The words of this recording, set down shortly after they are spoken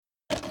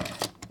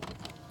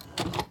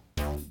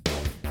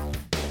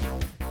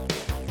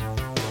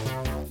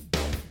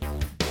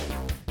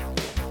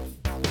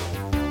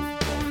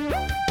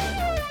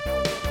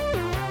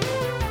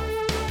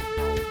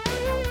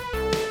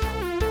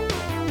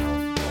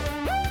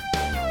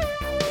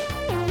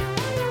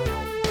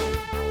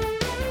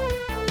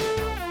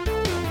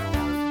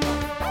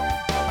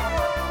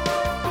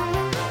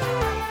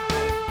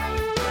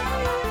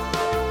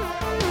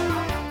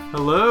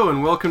Hello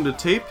and welcome to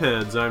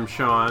Tapeheads. I'm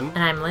Sean. And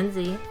I'm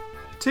Lindsay.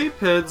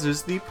 Tapeheads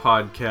is the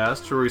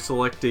podcast where we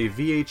select a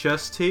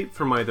VHS tape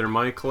from either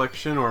my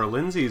collection or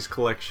Lindsay's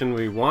collection.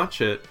 We watch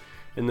it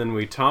and then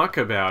we talk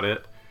about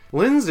it.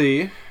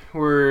 Lindsay,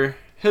 we're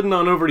heading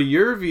on over to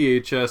your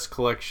VHS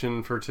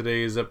collection for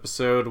today's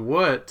episode.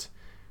 What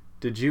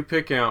did you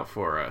pick out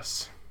for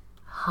us?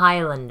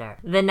 Highlander.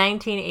 The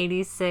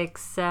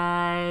 1986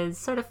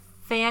 sort of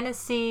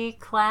fantasy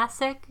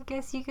classic, I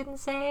guess you can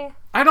say.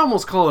 I'd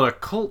almost call it a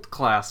cult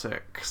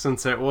classic,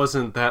 since it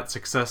wasn't that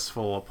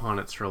successful upon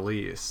its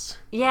release.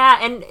 Yeah,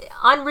 and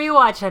on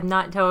rewatch, I'm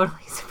not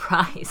totally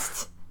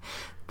surprised.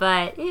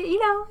 But, you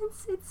know,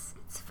 it's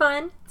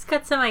fun. It's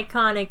got some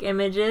iconic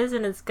images,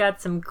 and it's got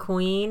some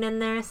Queen in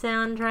their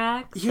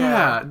soundtrack. So.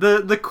 Yeah,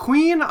 the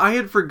Queen I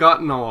had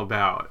forgotten all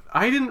about.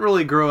 I didn't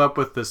really grow up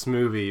with this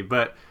movie,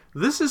 but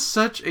this is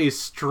such a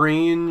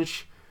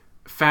strange,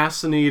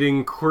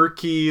 fascinating,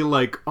 quirky,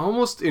 like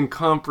almost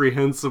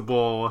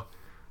incomprehensible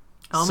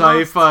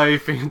sci-fi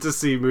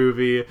fantasy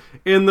movie.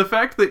 And the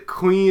fact that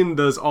Queen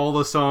does all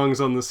the songs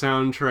on the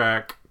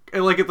soundtrack,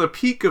 like at the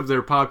peak of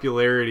their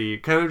popularity,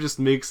 kind of just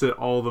makes it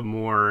all the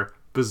more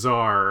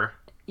bizarre.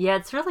 Yeah,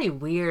 it's really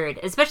weird,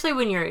 especially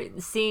when you're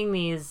seeing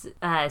these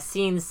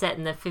scenes set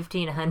in the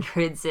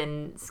 1500s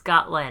in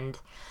Scotland,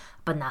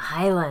 but in the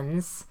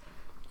Highlands,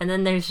 and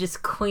then there's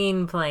just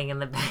Queen playing in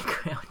the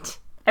background.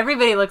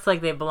 Everybody looks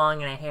like they belong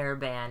in a hair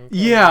band.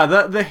 Yeah,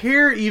 the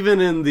hair, even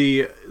in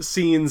the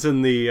scenes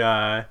in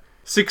the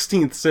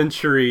 16th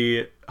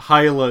century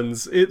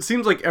Highlands, it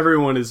seems like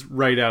everyone is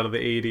right out of the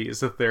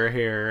 80s with their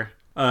hair,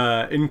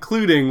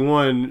 including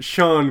one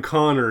Sean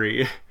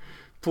Connery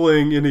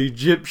playing an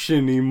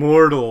Egyptian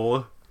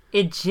immortal.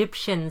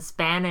 Egyptian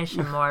Spanish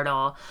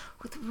immortal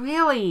with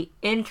really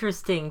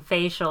interesting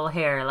facial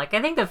hair. Like,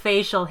 I think the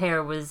facial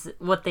hair was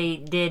what they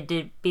did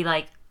to be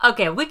like,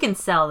 okay, we can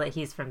sell that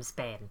he's from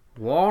Spain.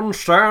 Juan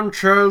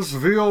Sanchez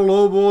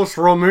Villalobos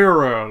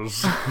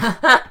Ramirez.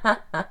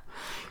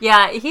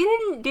 Yeah, he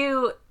didn't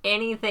do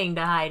anything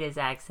to hide his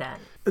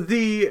accent.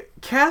 The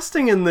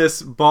casting in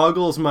this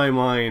boggles my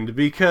mind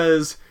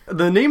because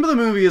the name of the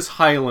movie is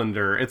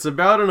Highlander. It's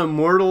about an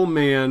immortal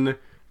man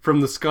from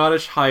the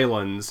Scottish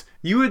Highlands.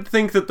 You would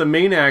think that the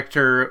main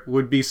actor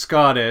would be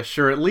Scottish,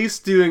 or at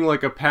least doing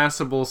like a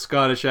passable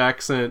Scottish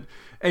accent,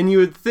 and you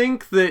would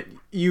think that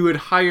you would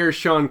hire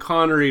Sean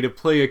Connery to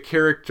play a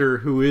character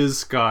who is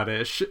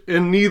Scottish,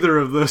 and neither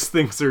of those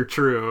things are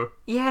true.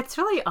 Yeah, it's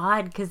really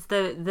odd because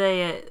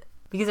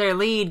because our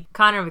lead,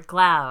 Connor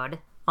McLeod,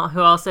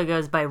 who also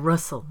goes by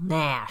Russell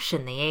Nash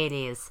in the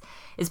 80s,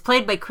 is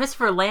played by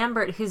Christopher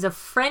Lambert, who's a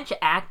French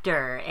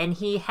actor, and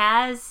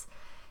his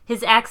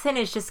accent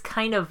is just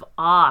kind of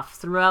off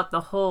throughout the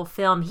whole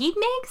film. He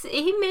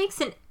makes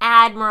an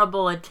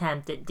admirable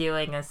attempt at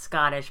doing a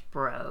Scottish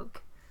brogue.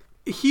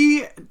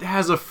 He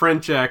has a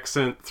French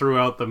accent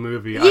throughout the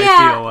movie, yeah,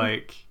 I feel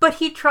like. But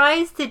he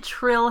tries to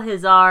trill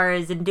his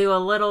R's and do a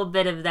little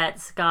bit of that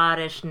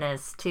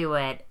Scottishness to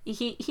it.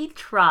 He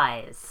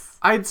tries.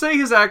 I'd say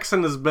his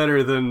accent is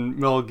better than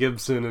Mel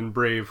Gibson in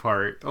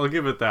Braveheart. I'll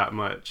give it that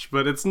much.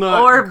 But it's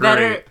not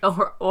great.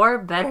 Or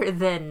better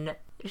than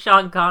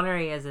Sean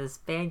Connery as a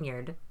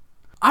Spaniard.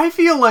 I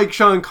feel like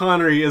Sean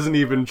Connery isn't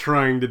even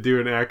trying to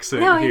do an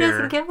accent here. No, he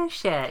doesn't give a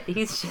shit.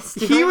 He's just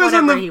doing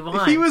whatever he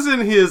wants. He was in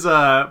his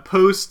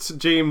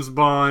post-James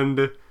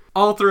Bond,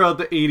 all throughout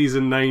the 80s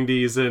and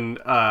 90s and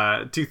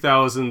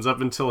 2000s up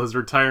until his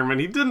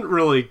retirement. He didn't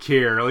really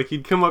care. Like,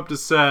 he'd come up to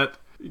set,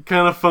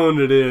 kind of phone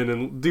it in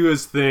and do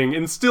his thing,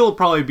 and still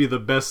probably be the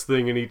best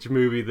thing in each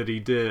movie that he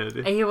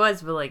did. He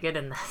was really good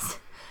in this.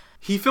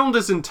 He filmed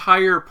his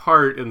entire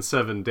part in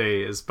 7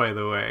 days, by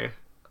the way.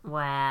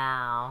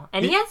 Wow.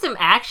 And he had some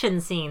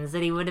action scenes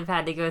that he would have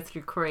had to go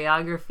through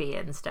choreography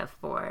and stuff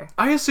for.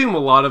 I assume a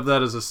lot of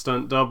that is a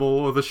stunt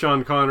double with the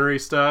Sean Connery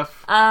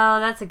stuff. Oh,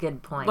 that's a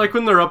good point. Like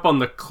when they're up on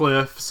the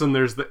cliffs and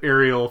there's the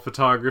aerial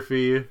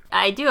photography.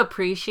 I do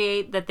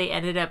appreciate that they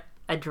ended up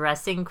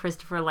addressing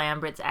Christopher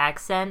Lambert's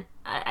accent.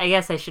 I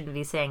guess I shouldn't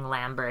be saying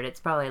Lambert.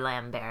 It's probably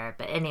Lambert.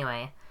 But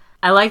anyway.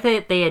 I like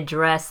that they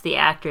address the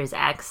actor's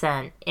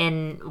accent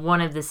in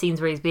one of the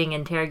scenes where he's being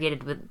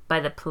interrogated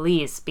by the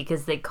police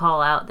because they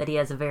call out that he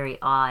has a very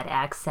odd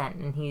accent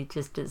and he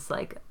just is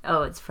like,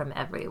 oh, it's from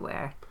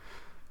everywhere.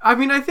 I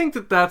mean, I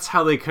think that's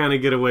how they kind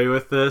of get away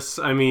with this.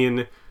 I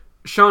mean,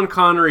 Sean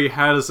Connery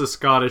has a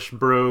Scottish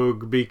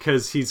brogue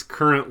because he's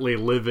currently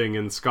living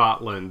in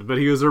Scotland, but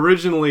he was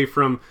originally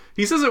from...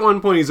 He says at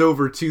one point he's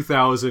over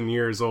 2,000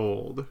 years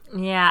old.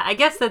 Yeah, I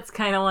guess that's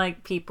kind of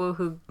like people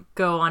who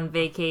go on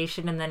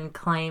vacation and then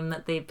claim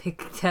that they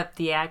picked up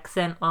the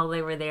accent while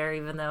they were there,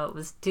 even though it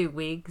was 2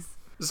 weeks.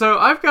 So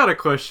I've got a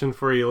question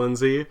for you,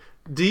 Lindsay.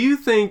 Do you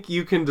think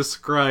you can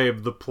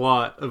describe the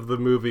plot of the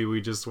movie we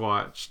just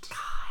watched?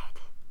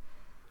 God.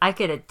 I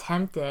could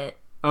attempt it.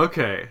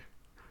 Okay.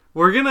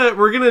 We're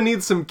gonna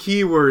need some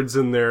keywords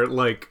in there,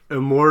 like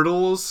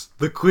immortals,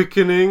 the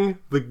quickening,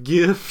 the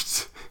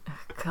gift.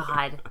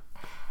 God.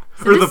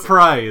 For the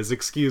prize,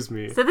 excuse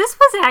me. So this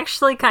was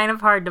actually kind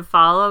of hard to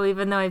follow,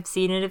 even though I've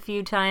seen it a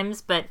few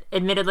times, but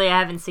admittedly I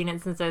haven't seen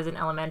it since I was in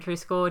elementary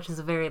school, which is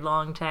a very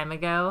long time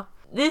ago.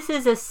 This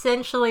is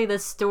essentially the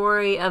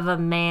story of a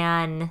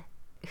man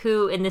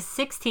who, in the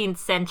 16th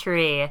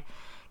century,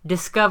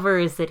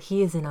 discovers that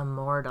he is an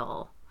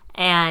immortal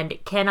and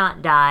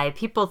cannot die.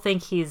 People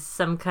think he's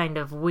some kind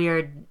of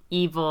weird,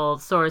 evil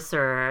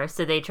sorcerer,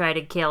 so they try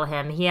to kill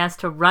him. He has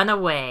to run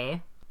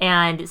away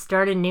and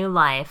start a new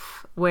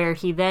life, where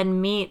he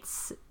then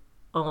meets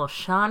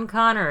Sean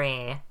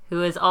Connery,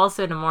 who is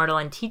also an immortal,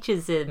 and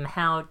teaches him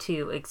how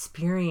to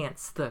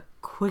experience the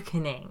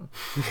quickening,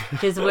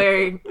 which is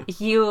where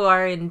you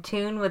are in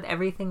tune with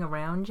everything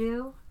around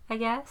you, I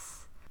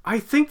guess. I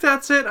think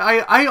that's it.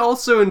 I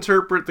also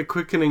interpret the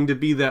quickening to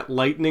be that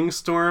lightning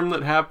storm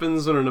that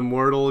happens when an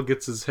immortal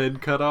gets his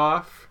head cut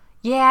off.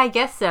 Yeah, I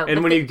guess so.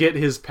 And when you get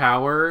his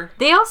power.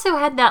 They also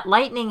had that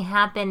lightning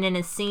happen in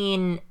a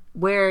scene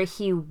where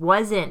he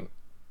wasn't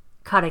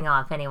cutting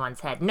off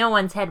anyone's head. No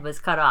one's head was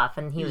cut off,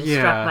 and he was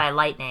struck by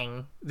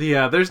lightning.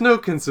 Yeah, there's no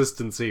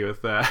consistency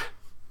with that.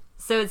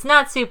 So it's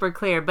not super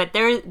clear, but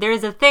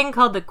there's a thing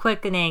called the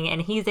quickening,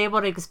 and he's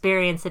able to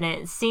experience it,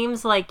 and it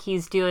seems like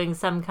he's doing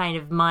some kind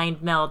of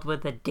mind meld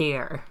with a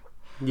deer.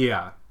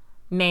 Yeah.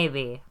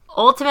 Maybe.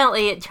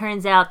 Ultimately, it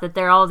turns out that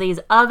there are all these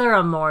other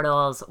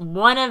immortals.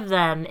 One of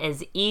them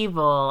is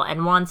evil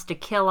and wants to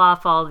kill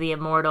off all the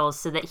immortals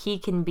so that he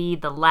can be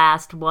the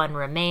last one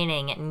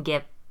remaining and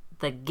get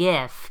the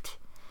gift,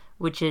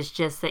 which is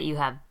just that you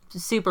have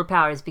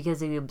superpowers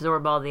because you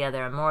absorb all the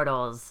other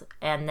immortals,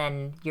 and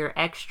then you're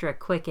extra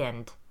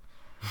quickened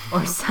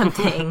or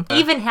something.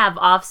 Even have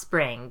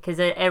offspring, because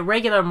a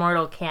regular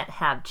mortal can't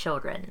have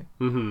children.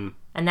 Mm-hmm.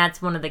 And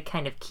that's one of the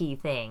kind of key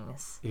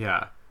things.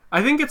 Yeah.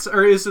 I think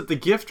is it the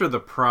gift or the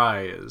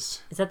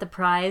prize? Is that the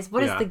prize?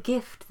 What is the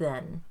gift,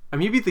 then?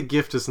 Maybe the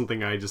gift is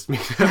something I just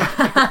made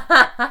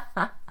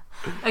up.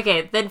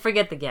 Okay, then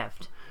forget the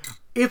gift.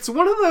 It's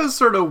one of those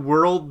sort of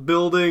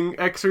world-building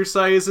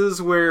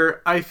exercises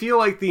where I feel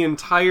like the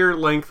entire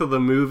length of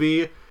the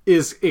movie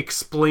is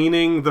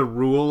explaining the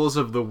rules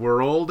of the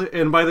world,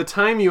 and by the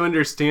time you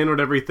understand what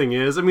everything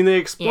is, they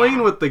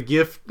explain what the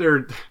gift,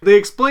 or they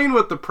explain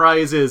what the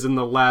prize is in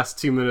the last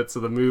 2 minutes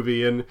of the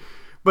movie, and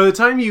by the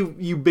time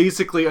you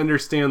basically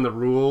understand the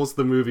rules,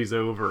 the movie's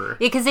over.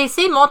 Yeah, because they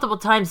say multiple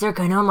times there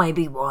can only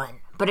be one,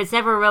 but it's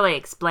never really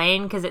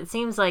explained, because it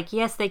seems like,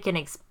 yes, they can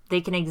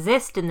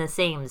exist in the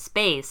same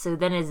space, so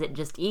then is it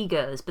just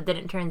egos? But then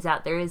it turns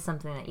out there is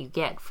something that you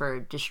get for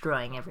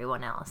destroying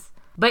everyone else.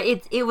 But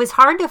it was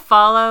hard to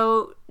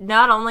follow,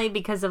 not only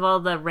because of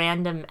all the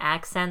random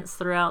accents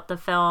throughout the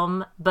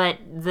film, but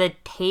the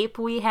tape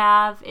we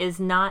have is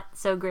not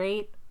so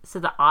great, so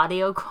the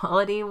audio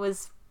quality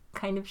was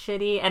kind of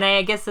shitty, and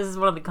I guess this is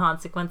one of the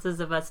consequences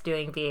of us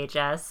doing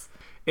VHS.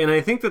 And I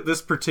think that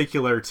this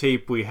particular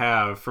tape we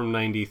have from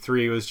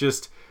 93 was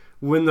just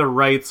when the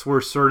rights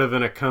were sort of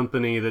in a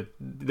company that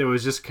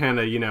was just kind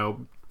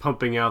of,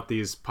 pumping out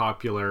these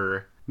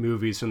popular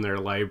movies from their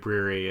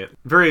library at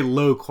very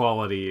low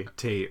quality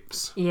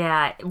tapes.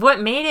 Yeah.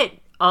 What made it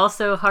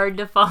also hard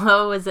to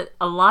follow was that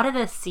a lot of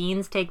the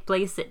scenes take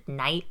place at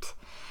night,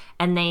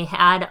 and they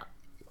had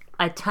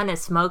a ton of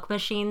smoke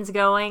machines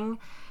going.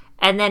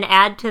 And then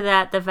add to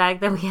that the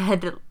fact that we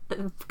had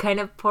kind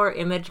of poor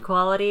image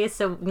quality.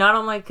 So not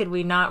only could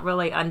we not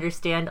really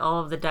understand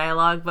all of the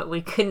dialogue, but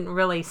we couldn't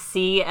really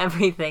see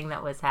everything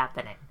that was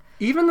happening.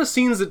 Even the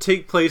scenes that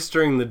take place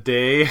during the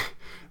day,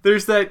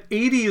 there's that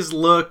 80s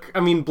look.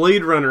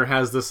 Blade Runner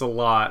has this a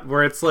lot,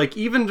 where it's like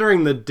even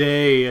during the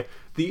day,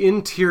 the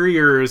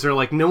interiors are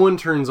like no one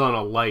turns on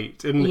a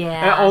light, and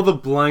all the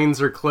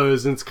blinds are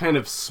closed, and it's kind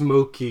of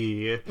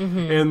smoky.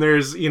 Mm-hmm. And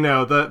there's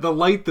the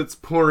light that's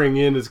pouring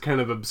in is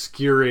kind of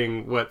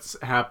obscuring what's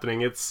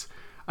happening.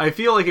 I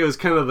feel like it was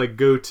kind of the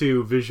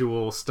go-to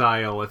visual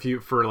style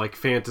for like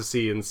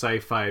fantasy and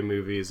sci-fi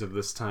movies of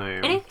this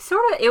time. And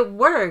it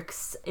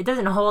works. It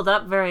doesn't hold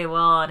up very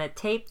well on a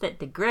tape that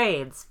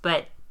degrades,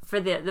 but for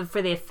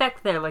the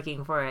effect they're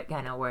looking for, it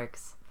kind of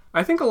works.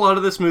 I think a lot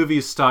of this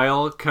movie's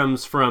style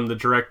comes from the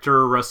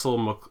director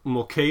Russell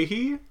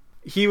Mulcahy.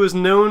 He was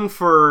known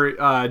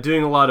for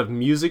doing a lot of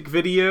music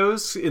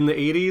videos in the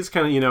 80s,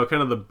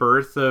 kind of the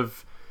birth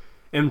of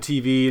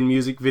MTV and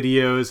music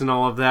videos and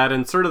all of that,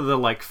 and sort of the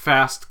like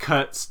fast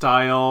cut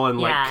style and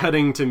like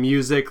cutting to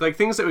music, like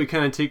things that we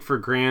kind of take for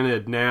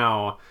granted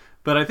now.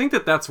 But I think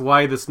that's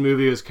why this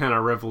movie was kind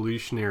of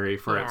revolutionary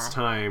for its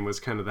time, was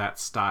kind of that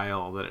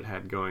style that it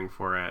had going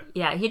for it.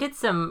 Yeah, he did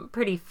some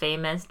pretty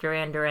famous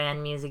Duran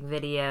Duran music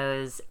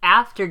videos.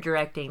 After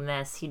directing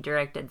this, he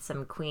directed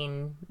some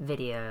Queen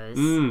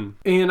videos.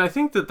 And I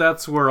think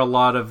that's where a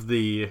lot of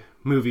the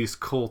movie's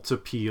cult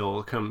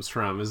appeal comes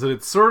from, is that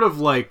it's sort of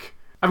like...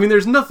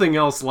 there's nothing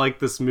else like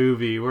this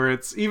movie, where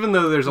it's, even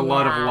though there's a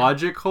lot of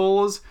logic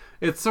holes,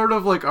 it's sort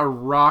of like a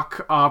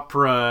rock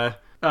opera...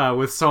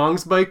 with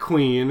songs by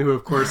Queen, who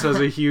of course has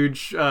a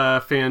huge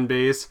fan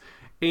base,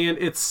 and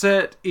it's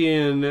set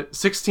in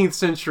 16th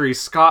century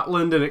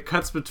Scotland, and it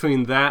cuts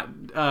between that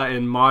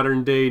in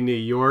modern day New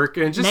York,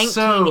 and just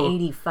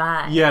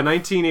 1985. Yeah,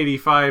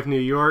 1985 New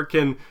York,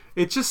 and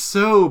it's just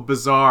so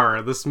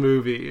bizarre, this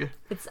movie.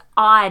 It's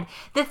odd.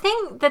 The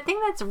thing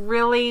that's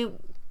really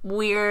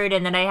weird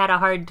and that I had a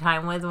hard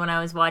time with when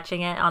I was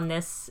watching it on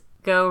this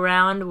go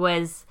round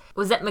was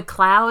that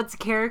McCloud's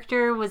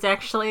character was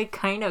actually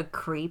kind of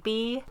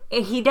creepy.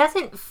 He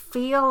doesn't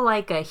feel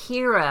like a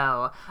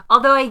hero.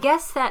 Although I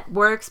guess that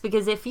works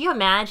because if you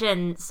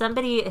imagine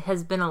somebody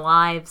has been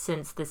alive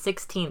since the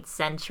 16th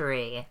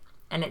century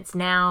and it's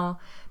now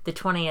the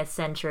 20th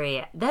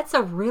century, that's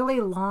a really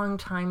long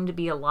time to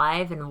be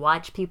alive and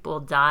watch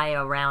people die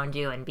around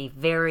you and be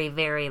very,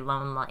 very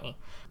lonely.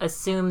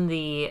 Assume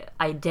the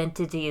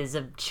identities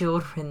of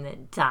children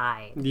that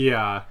died.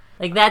 Yeah.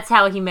 Like, that's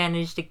how he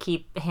managed to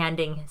keep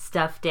handing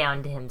stuff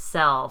down to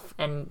himself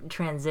and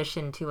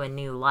transition to a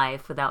new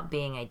life without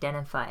being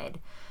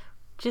identified.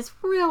 Just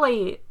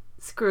really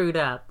screwed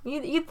up.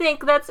 You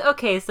think that's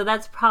okay, so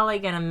that's probably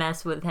going to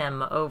mess with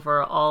him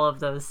over all of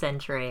those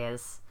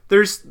centuries.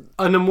 There's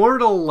an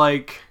immortal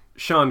like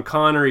Sean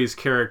Connery's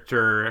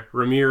character,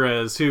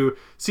 Ramirez, who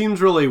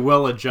seems really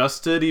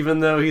well-adjusted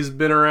even though he's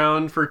been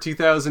around for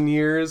 2,000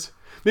 years.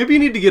 Maybe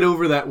you need to get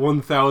over that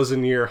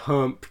 1,000-year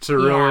hump to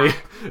really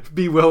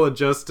be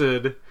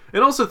well-adjusted.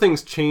 And also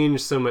things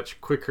change so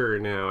much quicker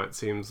now, it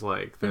seems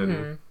like,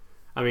 than...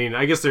 I mean,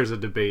 I guess there's a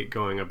debate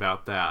going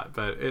about that,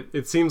 but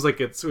it seems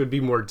like it would be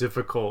more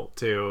difficult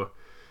to,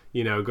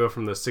 go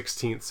from the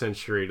 16th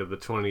century to the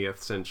 20th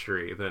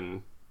century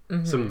than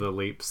some of the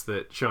leaps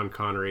that Sean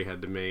Connery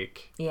had to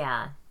make.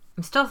 Yeah.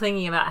 I'm still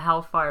thinking about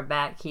how far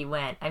back he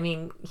went. I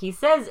mean, he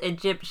says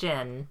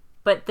Egyptian...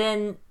 But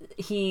then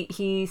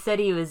he said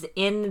he was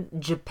in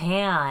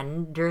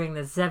Japan during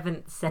the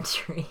 7th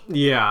century.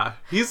 Yeah,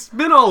 he's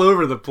been all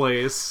over the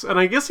place. And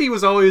I guess he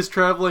was always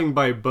traveling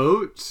by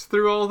boat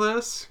through all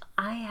this.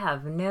 I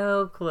have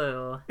no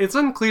clue. It's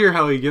unclear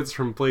how he gets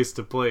from place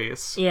to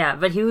place. Yeah,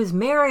 but he was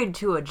married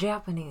to a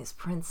Japanese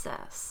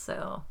princess,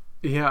 so...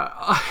 Yeah,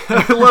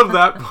 I love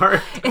that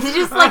part. It's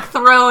just like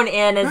thrown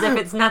in as if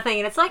it's nothing,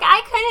 and it's like, I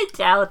kind of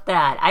doubt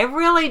that. I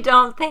really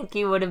don't think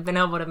you would have been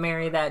able to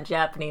marry that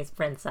Japanese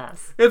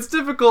princess. It's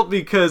difficult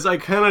because I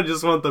kind of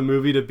just want the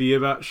movie to be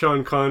about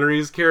Sean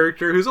Connery's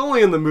character, who's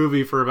only in the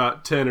movie for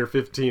about 10 or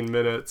 15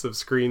 minutes of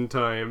screen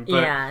time.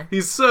 But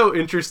he's so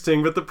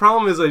interesting, but the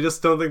problem is I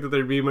just don't think that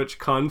there'd be much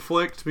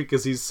conflict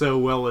because he's so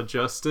well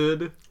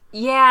adjusted.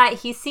 Yeah,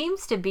 he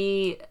seems to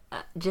be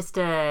just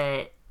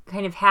a...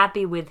 kind of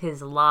happy with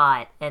his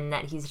lot and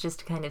that he's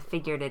just kind of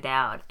figured it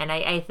out. And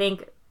I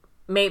think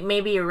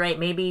maybe you're right.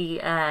 Maybe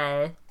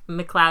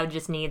McCloud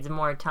just needs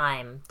more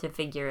time to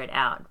figure it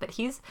out. But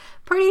he's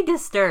pretty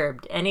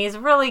disturbed and he's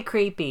really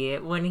creepy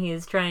when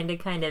he's trying to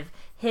kind of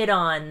hit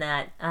on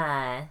that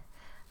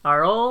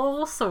our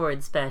old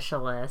sword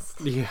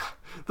specialist. Yeah,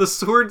 the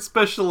sword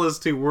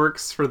specialist who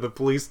works for the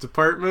police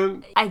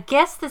department. I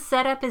guess the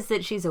setup is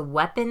that she's a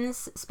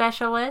weapons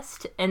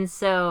specialist, and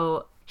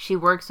so... she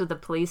works with the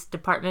police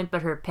department,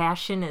 but her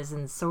passion is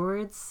in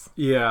swords.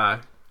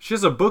 Yeah. She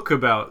has a book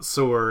about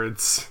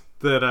swords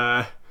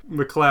that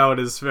McCloud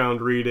is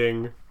found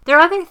reading. There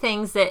are other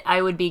things that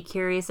I would be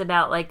curious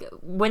about. Like,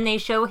 when they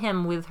show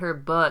him with her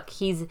book,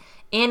 he's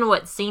in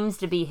what seems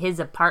to be his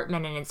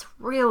apartment, and it's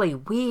really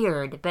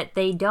weird, but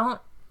they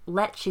don't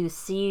let you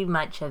see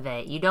much of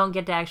it. You don't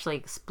get to actually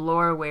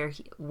explore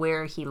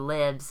where he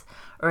lives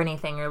or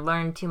anything, or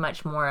learn too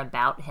much more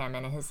about him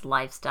and his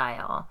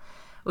lifestyle,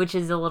 which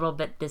is a little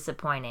bit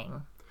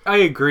disappointing. I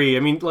agree.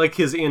 I mean, like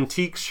his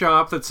antique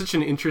shop, that's such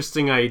an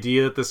interesting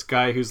idea that this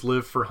guy who's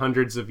lived for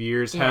hundreds of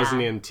years has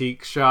an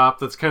antique shop.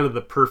 That's kind of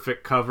the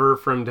perfect cover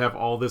for him to have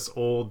all this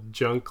old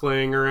junk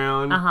laying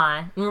around.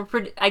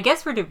 I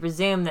guess we're to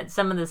presume that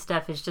some of the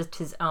stuff is just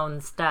his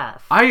own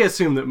stuff. I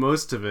assume that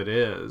most of it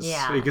is.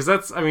 Yeah. Because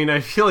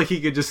I feel like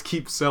he could just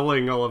keep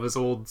selling all of his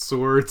old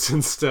swords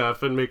and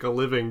stuff and make a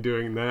living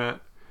doing that.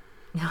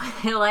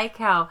 I like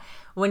how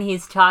when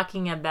he's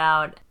talking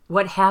about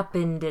what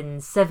happened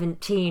in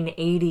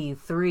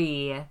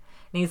 1783, and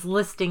he's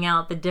listing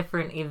out the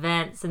different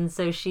events, and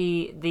so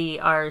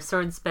our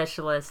sword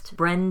specialist,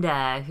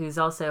 Brenda, who's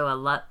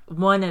also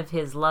one of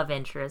his love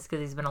interests, because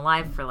he's been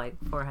alive for like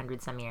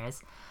 400 some years,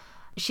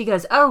 she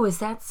goes, "Oh, is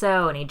that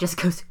so?" And he just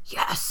goes,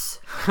 "Yes!"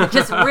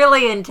 Just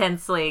really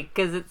intensely,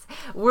 because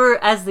we're,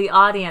 as the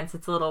audience,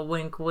 it's a little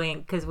wink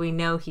wink, because we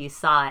know he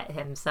saw it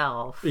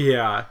himself.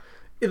 Yeah.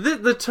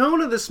 The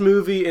tone of this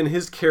movie and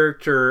his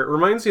character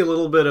reminds me a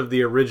little bit of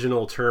the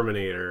original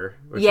Terminator,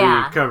 which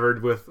we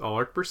covered with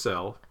Ulrich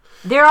Purcell.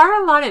 There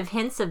are a lot of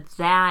hints of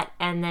that,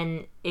 and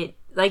then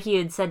like you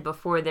had said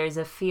before, there's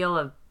a feel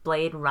of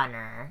Blade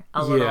Runner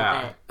a little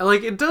bit.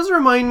 Like, it does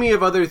remind me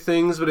of other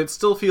things, but it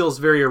still feels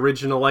very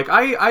original. Like,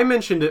 I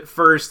mentioned at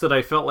first that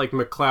I felt like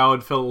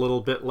McCloud felt a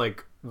little bit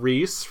like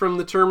Reese from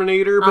the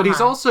Terminator, but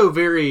he's also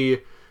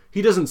very...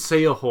 he doesn't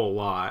say a whole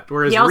lot,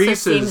 whereas he also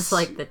Reese seems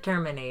like the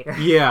Terminator.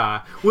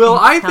 Yeah. Well,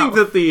 I think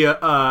that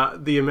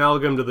the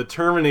amalgam to the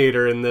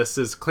Terminator in this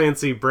is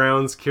Clancy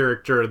Brown's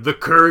character, the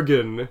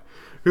Kurgan,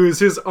 who's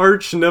his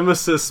arch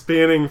nemesis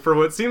spanning for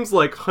what seems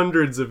like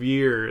hundreds of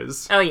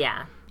years. Oh,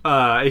 yeah.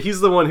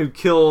 He's the one who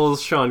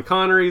kills Sean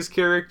Connery's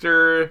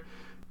character.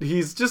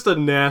 He's just a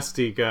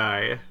nasty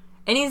guy.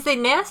 And he's the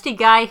nasty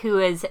guy who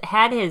has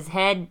had his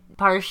head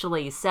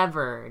partially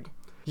severed.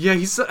 Yeah,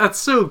 that's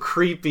so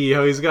creepy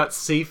how he's got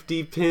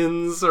safety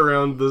pins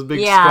around this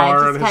big scar on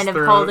his throat. Yeah, just kind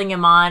of holding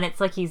him on.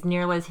 It's like he's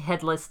nearly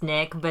Headless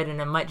Nick, but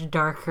in a much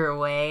darker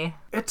way.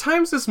 At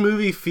times this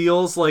movie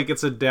feels like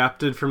it's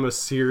adapted from a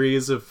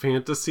series of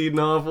fantasy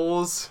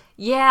novels.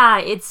 Yeah,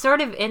 it's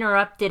sort of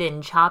interrupted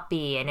and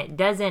choppy, and it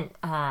doesn't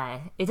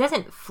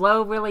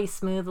flow really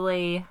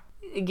smoothly.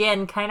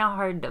 Again, kind of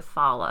hard to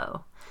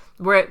follow.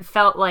 Where it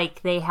felt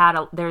like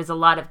there's a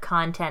lot of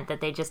content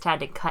that they just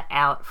had to cut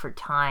out for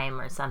time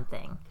or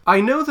something.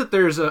 I know that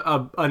there's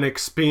an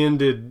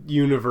expanded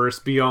universe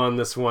beyond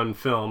this one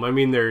film. I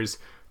mean, there's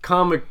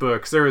comic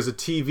books, there was a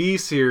TV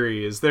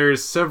series,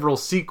 there's several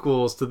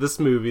sequels to this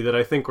movie that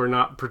I think were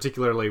not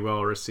particularly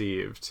well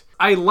received.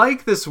 I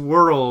like this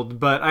world,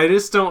 but I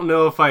just don't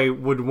know if I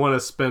would want to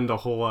spend a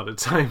whole lot of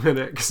time in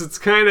it, because it's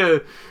kind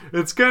of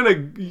just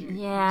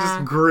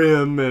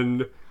grim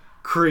and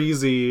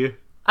crazy.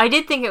 I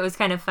did think it was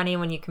kind of funny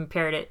when you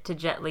compared it to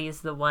Jet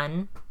Li's The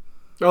One.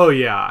 Oh,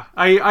 yeah.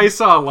 I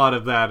saw a lot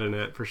of that in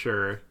it, for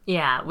sure.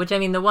 Yeah, which, I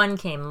mean, The One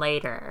came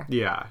later.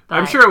 Yeah.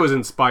 I'm sure it was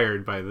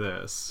inspired by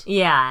this.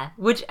 Yeah,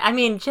 which, I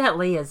mean, Jet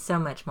Li is so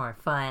much more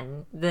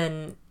fun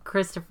than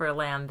Christopher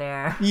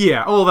Lambert.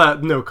 Yeah,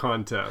 no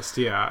contest,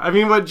 yeah. I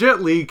mean, what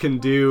Jet Li can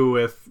do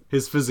with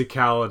his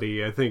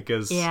physicality, I think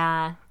is...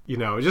 Yeah. You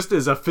know, just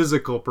as a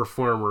physical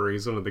performer,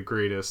 he's one of the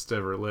greatest to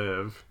ever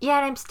live.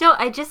 Yeah, and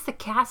the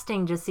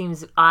casting just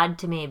seems odd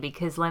to me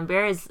because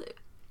Lambert is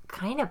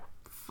kind of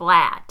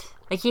flat.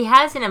 Like, he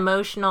has an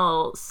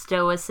emotional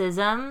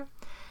stoicism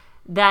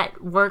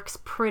that works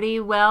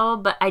pretty well,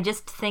 but I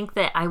just think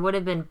that I would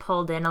have been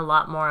pulled in a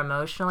lot more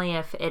emotionally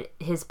if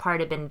his part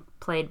had been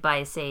played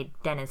by, say,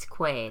 Dennis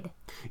Quaid.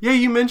 Yeah,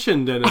 you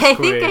mentioned Dennis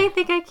Quaid. I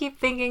think I keep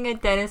thinking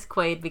of Dennis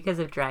Quaid because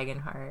of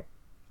Dragonheart.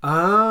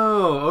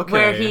 Oh, okay.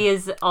 Where he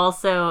is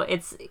also,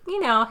 it's,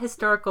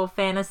 historical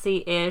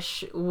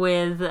fantasy-ish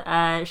with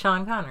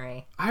Sean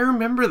Connery. I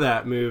remember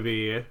that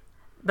movie.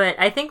 But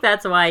I think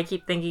that's why I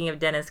keep thinking of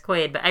Dennis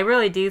Quaid. But I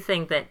really do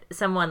think that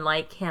someone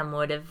like him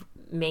would have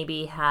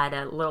maybe had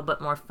a little bit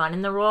more fun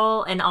in the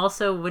role and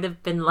also would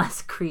have been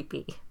less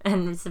creepy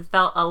and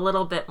felt a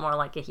little bit more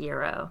like a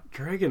hero.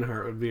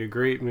 Dragonheart would be a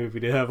great movie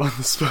to have on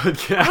this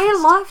podcast.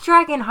 I love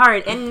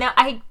Dragonheart, and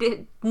I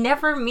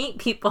never meet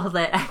people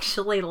that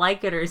actually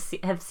like it or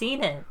have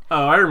seen it.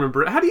 Oh, I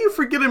remember. How do you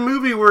forget a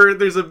movie where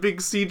there's a big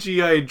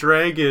CGI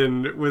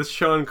dragon with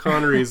Sean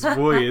Connery's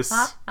voice?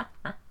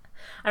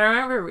 I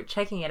remember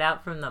checking it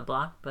out from the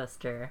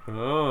Blockbuster.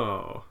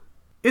 Oh.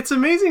 It's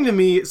amazing to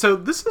me. So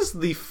this is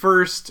the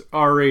first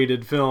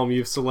R-rated film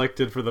you've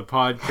selected for the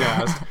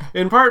podcast,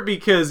 in part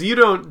because you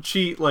don't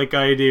cheat like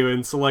I do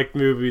and select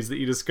movies that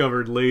you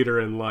discovered later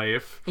in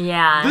life.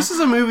 Yeah. This is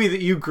a movie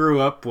that you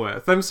grew up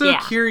with. I'm so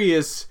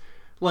curious,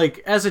 like,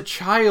 as a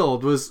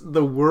child, was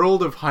the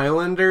world of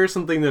Highlander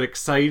something that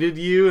excited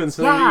you and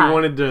something that you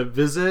wanted to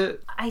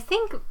visit? I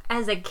think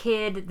as a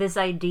kid, this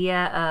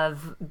idea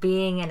of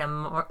being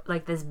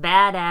this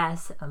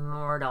badass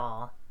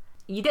immortal...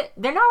 They're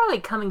not really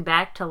coming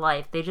back to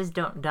life. They just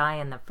don't die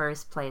in the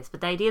first place.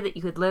 But the idea that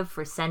you could live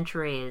for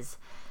centuries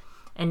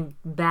and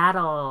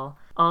battle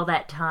all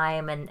that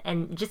time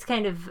and just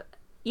kind of,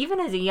 even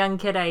as a young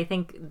kid, I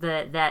think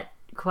that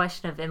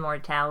question of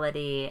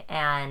immortality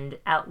and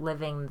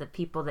outliving the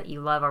people that you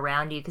love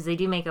around you, because they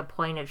do make a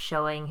point of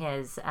showing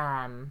his,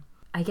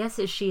 I guess,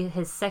 is she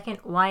his second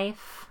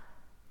wife?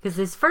 Because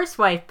his first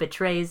wife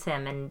betrays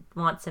him and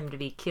wants him to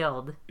be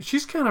killed.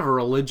 She's kind of a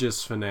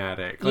religious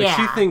fanatic. Like,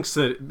 she thinks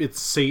that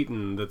it's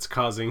Satan that's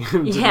causing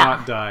him to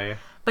not die.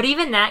 But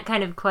even that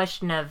kind of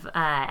question of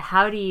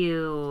how do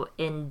you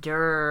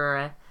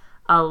endure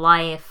a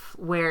life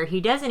where he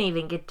doesn't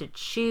even get to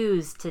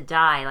choose to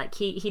die? Like,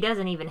 he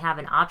doesn't even have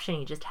an option.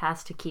 He just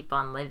has to keep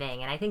on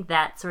living. And I think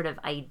that sort of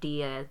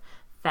idea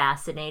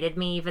fascinated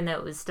me, even though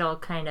it was still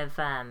kind of...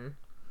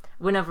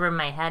 went over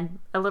my head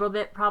a little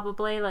bit,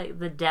 probably, like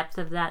the depth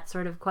of that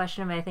sort of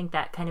question. But I think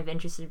that kind of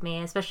interested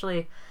me,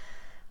 especially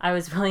I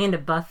was really into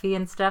Buffy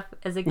and stuff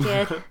as a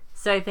kid.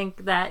 So I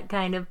think that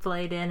kind of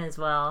played in as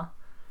well.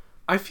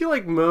 I feel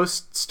like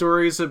most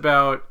stories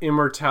about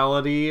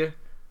immortality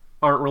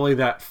aren't really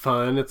that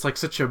fun. It's like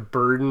such a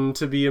burden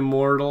to be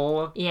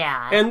immortal.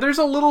 Yeah. And there's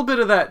a little bit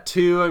of that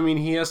too. I mean,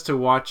 he has to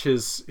watch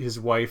his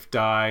wife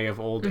die of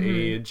old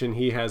age, and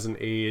he hasn't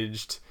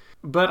aged.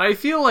 But I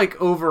feel like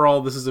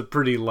overall this is a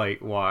pretty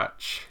light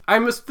watch. I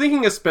was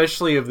thinking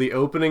especially of the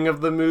opening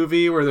of the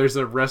movie where there's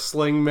a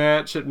wrestling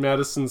match at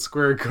Madison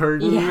Square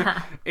Garden.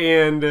 Yeah.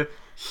 And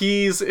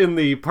he's in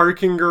the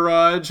parking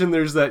garage and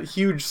there's that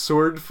huge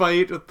sword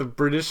fight with the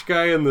British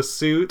guy in the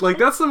suit. Like,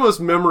 that's the most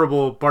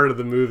memorable part of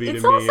the movie to me.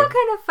 It's also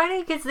kind of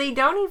funny because they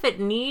don't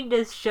even need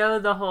to show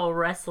the whole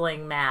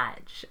wrestling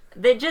match.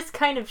 They just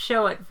kind of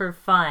show it for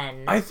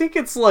fun. I think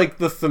it's like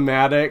the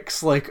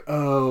thematics, like,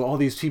 oh, all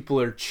these people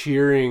are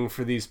cheering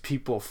for these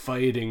people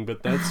fighting,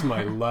 but that's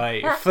my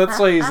life. That's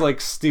why he's like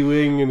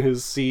stewing in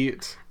his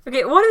seat.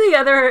 Okay, one of the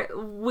other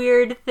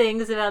weird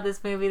things about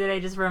this movie that I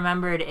just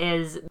remembered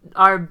is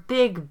our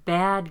big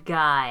bad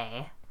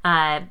guy,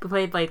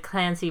 played by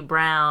Clancy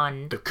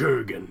Brown. The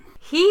Kurgan.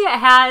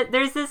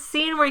 There's this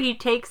scene where he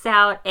takes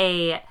out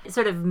a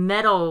sort of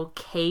metal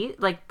case,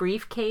 like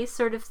briefcase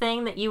sort of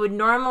thing that you would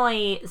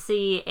normally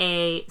see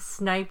a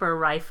sniper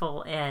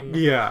rifle in.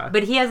 Yeah.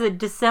 But he has a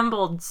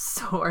dissembled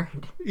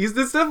sword. It's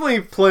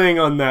definitely playing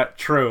on that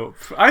trope.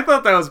 I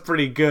thought that was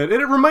pretty good.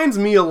 And it reminds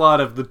me a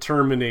lot of the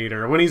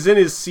Terminator. When he's in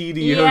his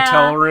seedy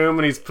hotel room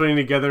and he's putting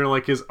together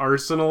like his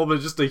arsenal,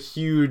 but just a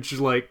huge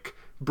like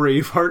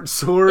Braveheart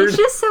sword. It's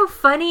just so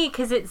funny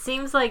because it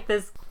seems like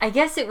this, I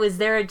guess it was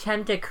their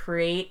attempt to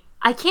create,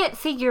 I can't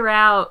figure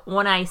out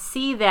when I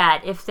see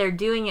that if they're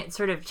doing it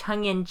sort of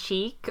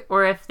tongue-in-cheek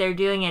or if they're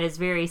doing it as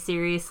very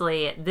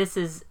seriously, this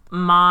is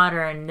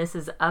modern, this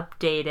is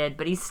updated,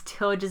 but he's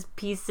still just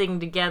piecing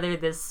together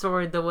this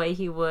sword the way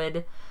he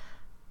would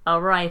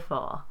a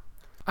rifle.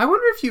 I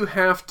wonder if you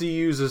have to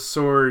use a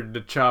sword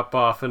to chop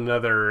off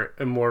another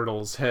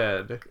immortal's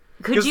head.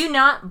 Could you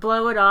not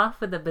blow it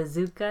off with a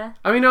bazooka?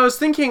 I mean, I was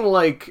thinking,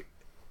 like,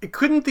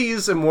 couldn't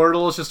these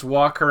immortals just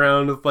walk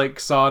around with, like,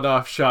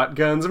 sawed-off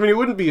shotguns? I mean, it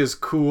wouldn't be as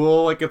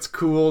cool. Like, it's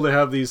cool to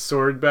have these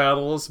sword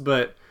battles,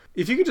 but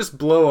if you could just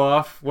blow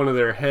off one of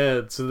their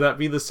heads, would that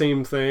be the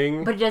same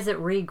thing? But does it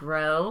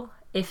regrow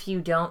if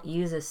you don't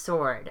use a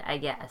sword, I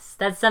guess?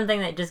 That's something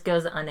that just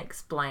goes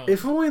unexplained.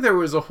 If only there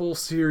was a whole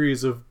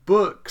series of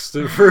books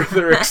to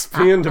further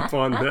expand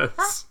upon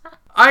this.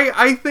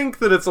 I think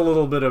that it's a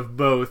little bit of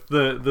both,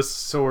 the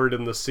sword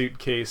and the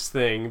suitcase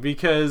thing,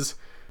 because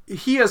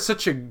he has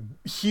such a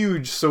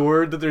huge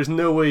sword that there's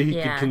no way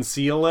he could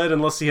conceal it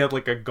unless he had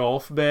like a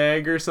golf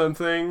bag or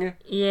something.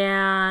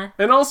 Yeah.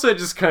 And also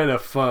just kind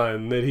of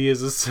fun that he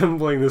is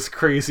assembling this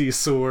crazy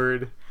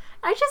sword.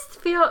 I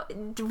just feel,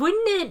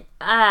 wouldn't it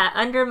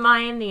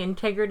undermine the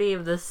integrity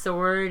of the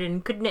sword,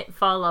 and couldn't it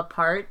fall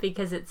apart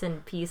because it's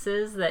in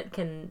pieces that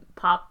can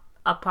pop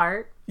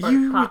apart or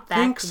You pop would back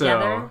think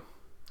together? so.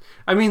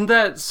 I mean,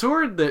 that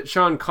sword that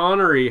Sean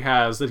Connery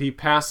has that he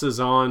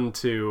passes on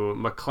to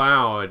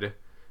MacLeod,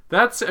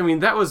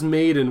 that was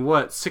made in,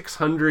 what,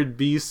 600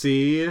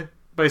 BC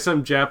by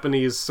some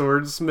Japanese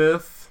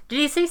swordsmith? Did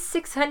he say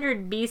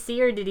 600 BC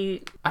or did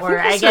he...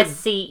 I guess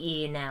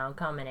CE now,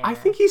 common era. I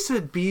think he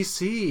said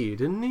BC,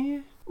 didn't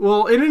he?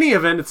 Well, in any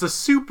event, it's a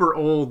super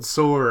old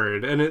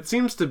sword, and it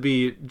seems to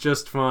be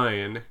just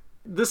fine.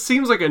 This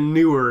seems like a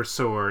newer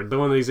sword, the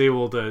one that he's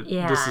able to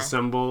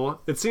disassemble.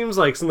 It seems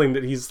like something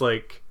that he's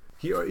like...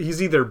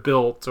 He's either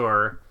built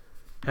or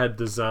had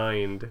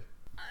designed.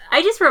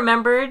 I just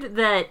remembered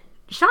that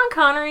Sean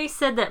Connery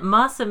said that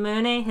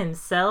Masamune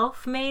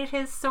himself made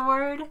his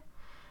sword,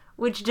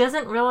 which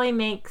doesn't really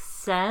make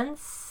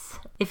sense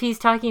if he's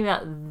talking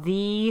about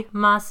the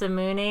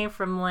Masamune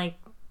from like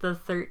the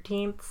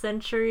 13th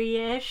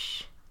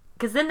century-ish.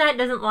 Because then that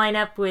doesn't line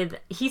up with...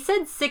 He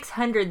said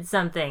 600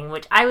 something,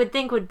 which I would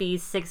think would be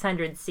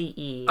 600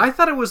 CE. I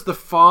thought it was the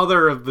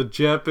father of the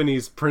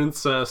Japanese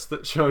princess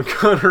that Sean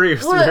Connery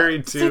was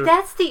married to. See,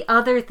 that's the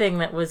other thing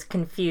that was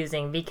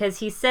confusing, because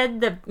he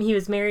said that he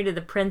was married to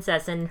the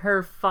princess and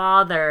her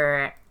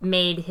father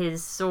made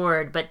his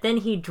sword, but then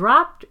he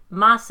dropped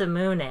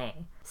Masamune.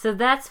 So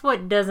that's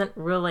what doesn't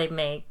really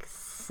make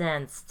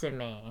sense to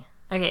me.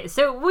 Okay,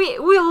 so we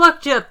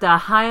looked up the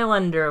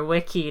Highlander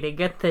wiki to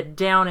get the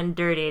down and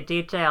dirty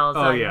details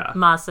on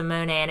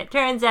Masamune, and it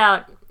turns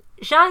out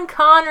Sean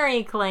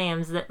Connery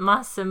claims that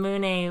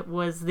Masamune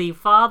was the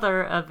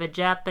father of a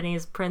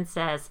Japanese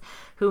princess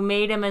who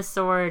made him a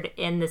sword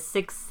in the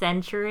 6th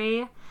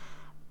century.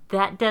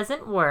 That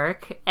doesn't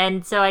work,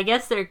 and so I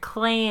guess their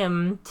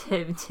claim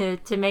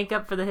to make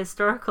up for the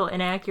historical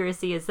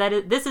inaccuracy is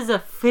that this is a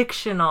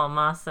fictional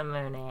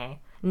Masamune,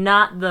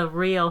 not the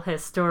real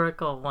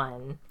historical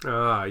one.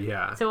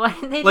 Yeah. So why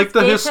didn't they like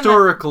the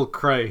historical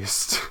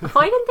Christ?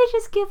 Why didn't they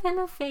just give him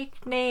a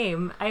fake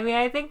name? I mean,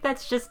 I think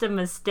that's just a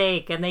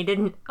mistake, and they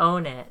didn't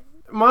own it.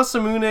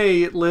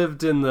 Masamune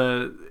lived in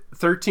the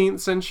 13th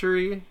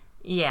century?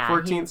 Yeah.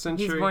 14th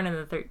century? He's born in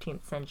the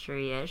 13th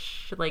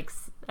century-ish. Like,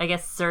 I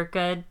guess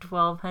circa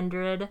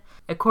 1200.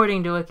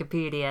 According to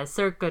Wikipedia,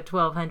 circa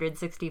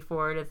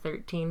 1264 to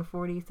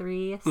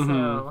 1343.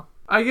 So...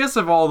 I guess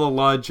of all the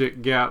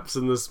logic gaps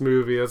in this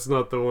movie, that's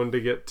not the one to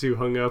get too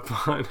hung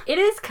up on. It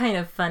is kind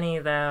of funny,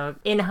 though.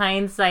 In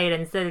hindsight,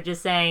 instead of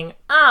just saying,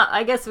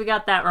 I guess we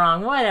got that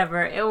wrong,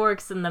 whatever, it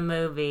works in the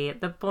movie,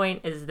 the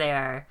point is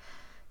there.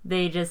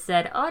 They just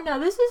said, oh no,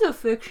 this is a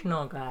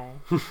fictional guy.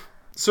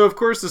 So, of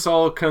course, this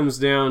all comes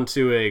down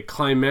to a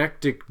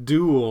climactic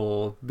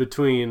duel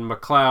between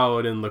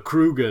MacLeod and the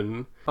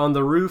Kurgan on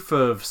the roof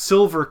of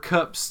Silver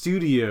Cup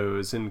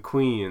Studios in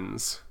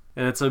Queens.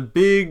 And it's a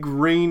big,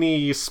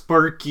 rainy,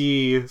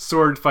 sparky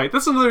sword fight.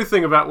 That's another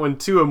thing about when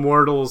two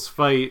immortals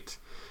fight.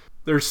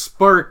 there's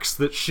sparks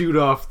that shoot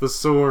off the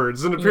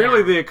swords, and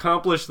apparently they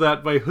accomplished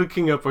that by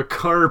hooking up a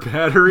car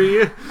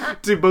battery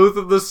to both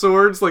of the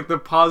swords, like the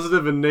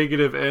positive and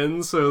negative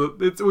ends. So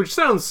which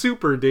sounds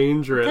super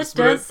dangerous.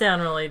 That does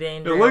sound really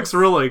dangerous. It looks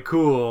really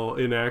cool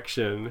in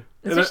action,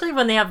 especially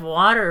when they have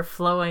water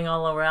flowing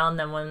all around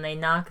them when they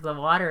knock the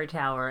water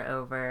tower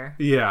over.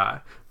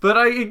 Yeah, but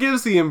it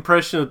gives the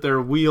impression that they're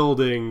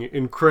wielding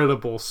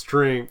incredible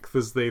strength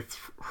as they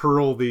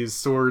hurl these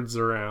swords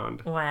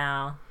around.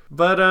 Wow.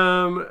 But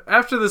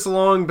after this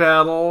long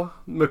battle,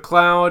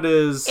 McCloud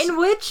is... in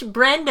which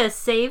Brenda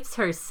saves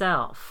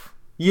herself.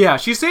 Yeah,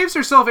 she saves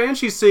herself and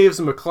she saves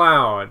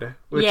McCloud,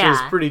 which is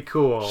pretty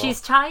cool.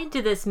 She's tied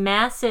to this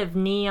massive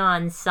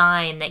neon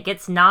sign that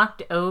gets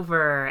knocked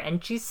over,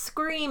 and she's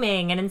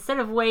screaming, and instead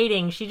of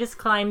waiting, she just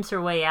climbs her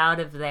way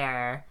out of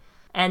there,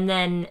 and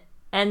then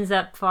ends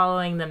up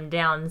following them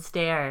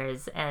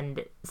downstairs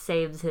and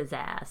saves his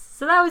ass.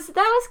 So that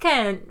was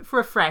kind of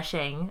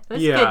refreshing. It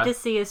was good to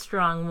see a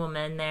strong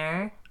woman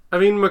there. I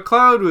mean,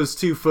 McCloud was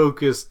too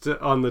focused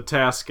on the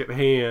task at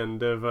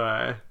hand of,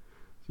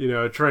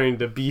 trying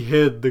to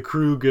behead the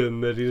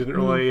Krugen that he didn't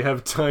really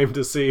have time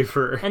to save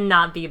her. And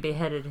not be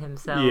beheaded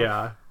himself.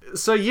 Yeah.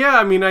 So yeah,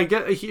 I mean, I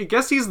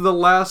guess he's the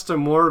last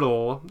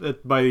immortal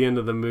by the end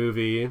of the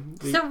movie.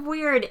 It's a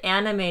weird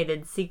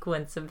animated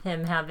sequence of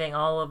him having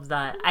all of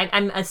the...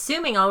 I'm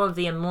assuming all of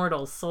the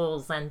immortal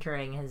souls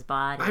entering his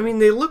body. I mean,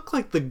 they look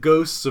like the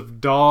ghosts of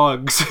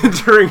dogs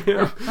entering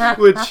him,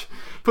 which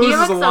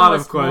poses a lot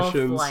of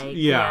questions. Wolf-like,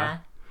 yeah.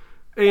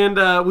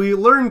 And we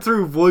learn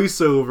through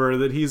voiceover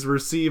that he's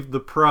received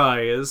the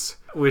prize,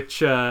 which...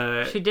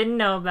 she didn't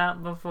know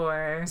about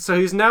before. So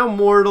he's now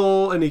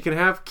mortal, and he can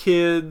have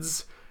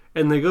kids...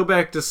 And they go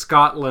back to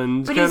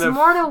Scotland. But he's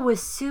mortal with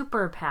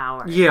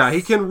superpowers. Yeah,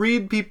 he can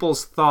read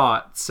people's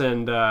thoughts,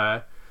 and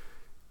I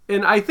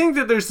think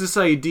that there's this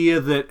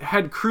idea that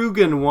had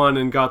Krugen won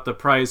and got the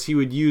prize, he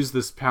would use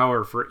this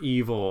power for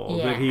evil.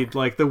 Yeah.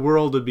 That the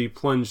world would be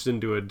plunged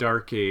into a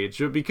dark age.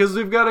 But because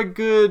we've got a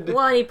good...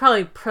 Well, he'd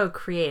probably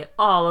procreate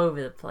all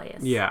over the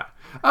place. Yeah.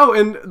 Oh,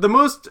 and the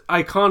most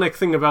iconic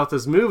thing about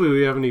this movie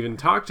we haven't even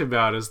talked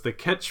about is the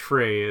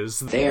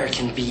catchphrase. There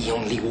can be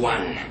only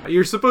one.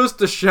 You're supposed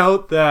to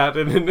shout that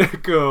in an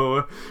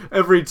echo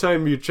every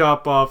time you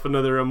chop off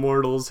another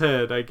immortal's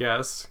head, I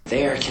guess.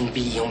 There can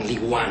be only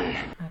one.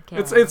 Okay.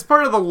 It's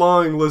part of the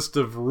long list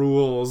of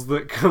rules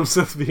that comes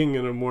with being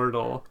an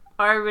immortal.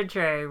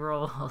 Arbitrary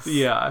rules.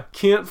 Yeah.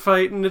 Can't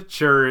fight in a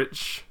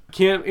church.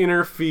 Can't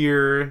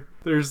interfere.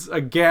 There's a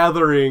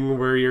gathering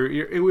where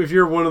if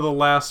you're one of the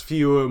last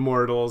few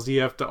immortals, you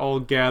have to all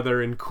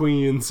gather in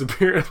Queens,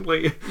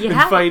 apparently, and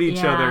fight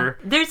each other.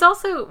 There's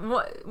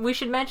also, we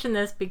should mention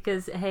this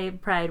because, hey,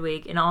 Pride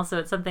Week, and also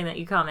it's something that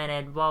you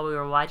commented while we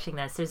were watching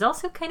this. There's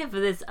also kind of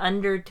this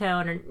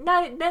undertone, or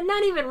not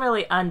even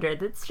really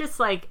that's just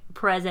like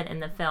present in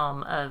the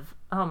film of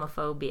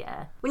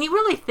homophobia. When you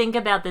really think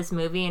about this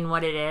movie and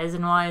what it is,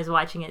 and while I was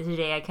watching it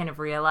today, I kind of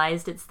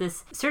realized it's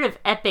this sort of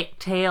epic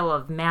tale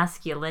of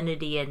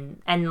masculinity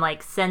and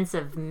like sense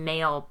of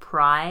male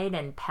pride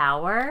and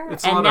power.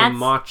 It's a lot of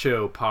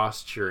macho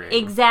posturing.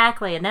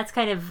 Exactly, and that's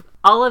kind of,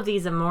 all of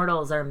these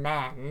immortals are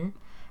men.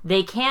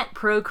 They can't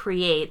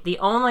procreate. The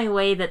only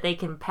way that they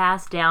can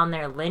pass down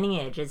their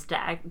lineage is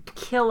to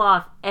kill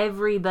off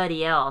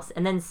everybody else,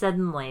 and then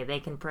suddenly they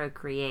can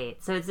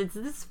procreate. So it's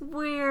this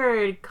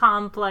weird,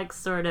 complex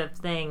sort of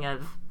thing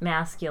of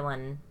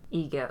masculine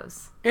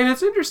egos. And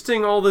it's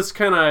interesting, all this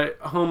kind of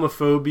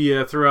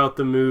homophobia throughout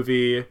the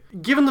movie,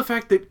 given the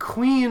fact that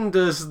Queen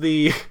does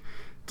the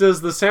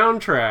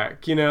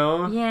soundtrack, you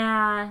know?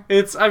 Yeah.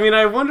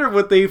 I wonder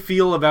what they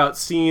feel about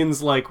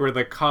scenes like where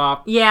the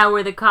cop... Yeah,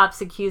 where the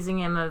cop's accusing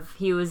him of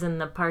he was in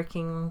the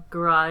parking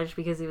garage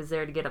because he was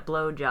there to get a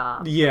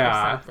blowjob.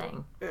 Yeah. Or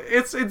something.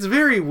 It's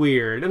very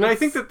weird, and I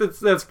think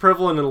that's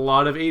prevalent in a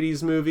lot of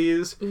 80s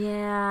movies.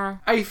 Yeah.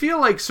 I feel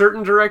like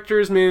certain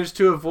directors manage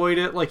to avoid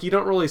it. Like, you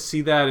don't really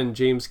see that in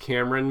James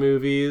Cameron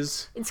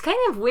movies. It's kind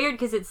of weird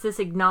because it's this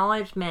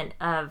acknowledgement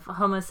of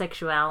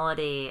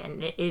homosexuality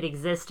and it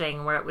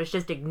existing where it was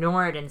just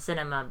ignored in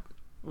cinema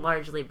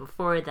largely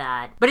before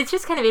that. But it's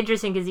just kind of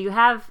interesting because you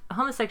have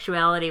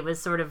homosexuality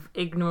was sort of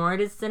ignored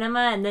as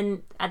cinema, and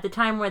then at the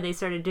time where they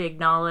started to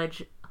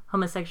acknowledge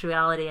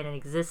homosexuality and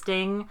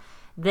existing,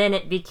 then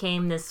it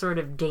became this sort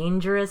of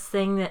dangerous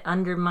thing that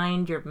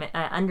undermined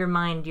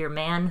your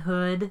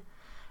manhood.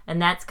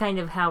 And that's kind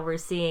of how we're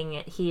seeing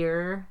it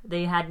here.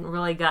 They hadn't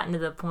really gotten to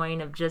the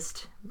point of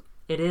just,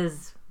 it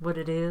is what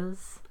it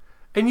is.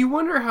 And you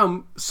wonder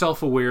how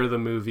self-aware the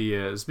movie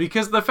is,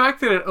 because the fact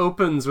that it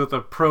opens with a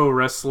pro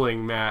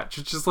wrestling match,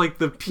 it's just like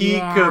the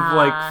peak of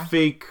like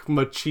fake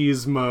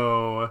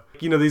machismo.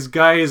 You know, these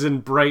guys in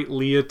bright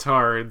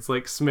leotards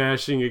like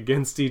smashing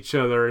against each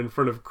other in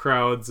front of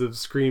crowds of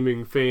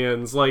screaming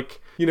fans. Like,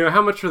 you know,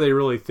 how much are they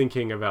really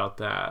thinking about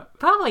that?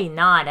 Probably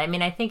not. I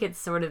mean, I think it's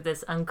sort of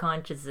this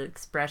unconscious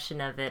expression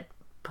of it,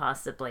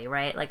 possibly,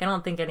 right? Like, I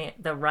don't think any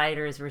the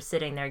writers were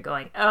sitting there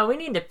going, oh, we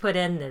need to put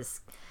in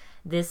this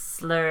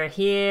slur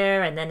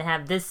here and then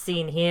have this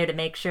scene here to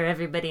make sure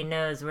everybody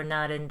knows we're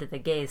not into the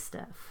gay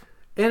stuff.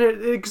 And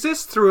it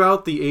exists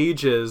throughout the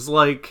ages.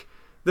 Like,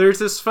 there's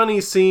this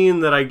funny scene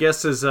that I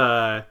guess is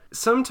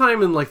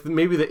sometime in like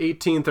maybe the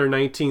 18th or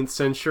 19th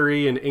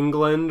century in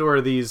England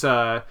where these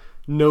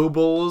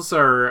nobles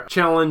are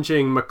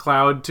challenging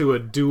MacLeod to a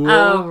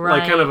duel,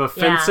 like kind of a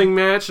fencing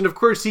match. And of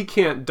course he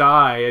can't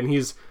die, and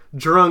he's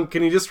drunk,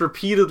 and he just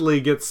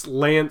repeatedly gets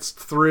lanced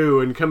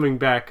through and coming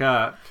back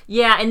up.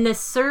 Yeah, and the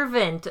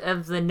servant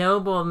of the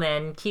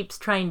nobleman keeps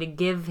trying to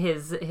give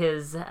his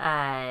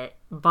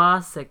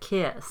boss a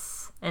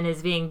kiss and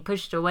is being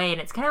pushed away. And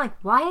it's kind of like,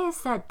 why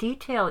is that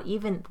detail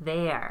even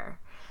there?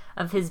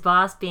 Of his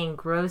boss being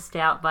grossed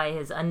out by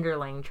his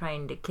underling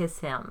trying to kiss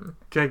him.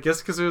 I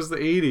guess because it was the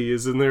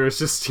 80s, and there was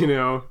just,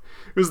 it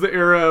was the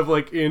era of,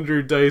 like,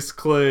 Andrew Dice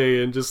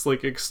Clay and just,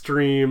 like,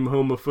 extreme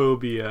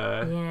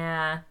homophobia.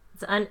 Yeah.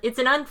 It's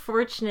an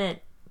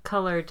unfortunate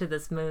color to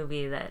this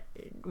movie that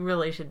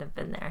really shouldn't have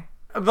been there.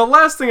 The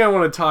last thing I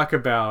want to talk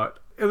about,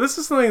 and this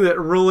is something that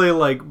really,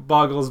 like,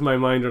 boggles my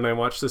mind when I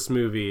watch this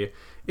movie,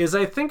 is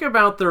I think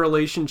about the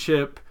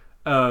relationship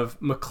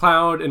of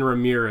MacLeod and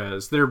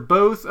Ramirez. They're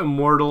both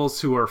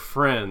immortals who are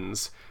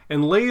friends.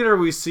 And later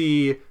we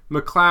see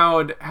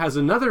MacLeod has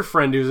another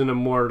friend who's an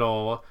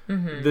immortal,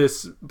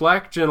 this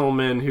black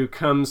gentleman who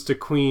comes to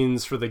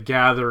Queens for the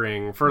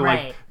gathering, for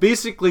like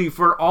basically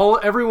for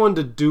everyone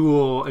to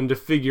duel and to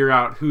figure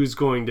out who's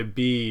going to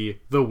be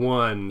the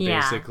one,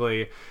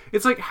 basically.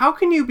 It's like, how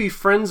can you be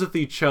friends with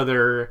each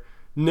other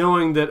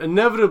knowing that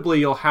inevitably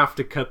you'll have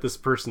to cut this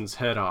person's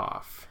head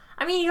off?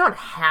 I mean, you don't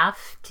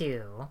have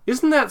to.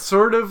 Isn't that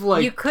sort of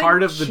like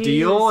part of the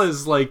deal?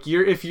 Is like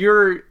if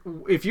you're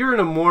an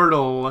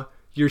immortal,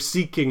 you're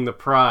seeking the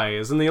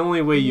prize, and the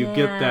only way you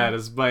get that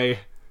is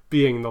by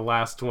being the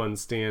last one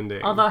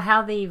standing. Although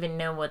how they even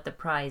know what the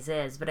prize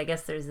is, but I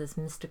guess there's this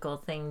mystical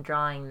thing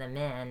drawing them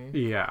in.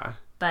 Yeah.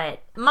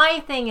 But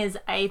my thing is,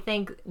 I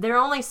think there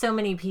are only so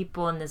many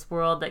people in this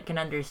world that can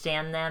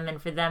understand them,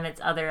 and for them it's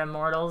other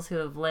immortals who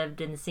have lived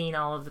and seen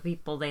all of the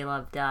people they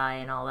love die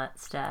and all that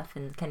stuff,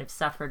 and kind of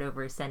suffered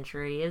over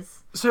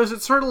centuries. So is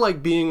it sort of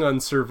like being on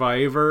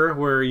Survivor,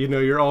 where,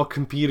 you're all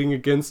competing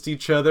against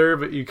each other,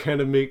 but you kind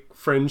of make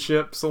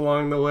friendships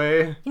along the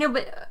way?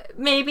 But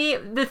maybe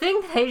the thing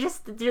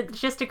that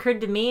just occurred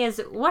to me is,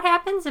 what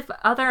happens if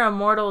other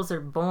immortals are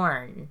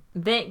born?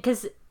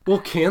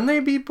 Well, can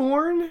they be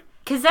born?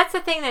 Because that's the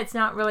thing that's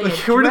not really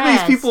addressed. Where do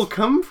these people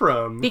come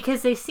from?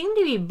 Because they seem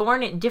to be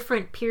born at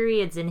different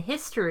periods in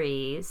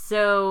history.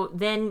 So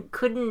then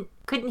couldn't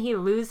he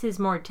lose his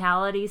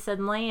mortality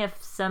suddenly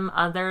if some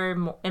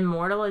other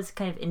immortal is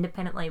kind of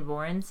independently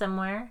born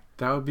somewhere?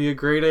 That would be a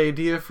great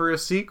idea for a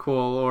sequel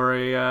or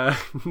a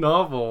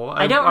novel.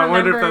 I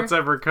wonder if that's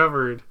ever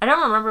covered. I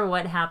don't remember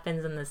what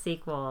happens in the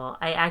sequel.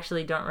 I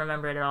actually don't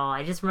remember it at all.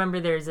 I just remember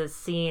there's a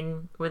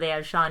scene where they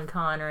have Sean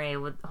Connery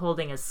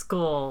holding a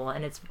skull,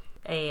 and it's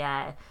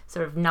a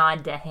sort of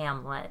nod to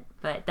Hamlet,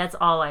 but that's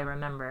all I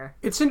remember.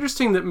 It's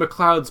interesting that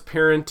MacLeod's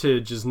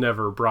parentage is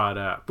never brought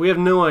up. We have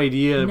no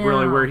idea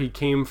really where he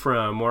came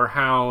from or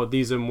how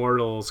these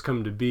immortals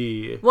come to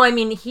be. Well, I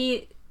mean,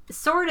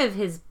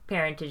 his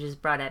parentage is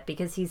brought up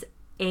because he's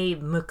a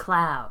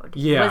MacLeod.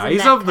 Yeah,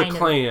 he's of the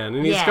clan,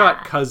 and he's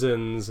got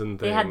cousins and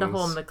things. They had the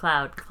whole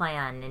MacLeod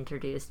clan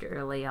introduced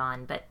early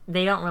on, but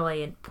they don't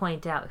really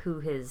point out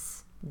who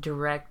his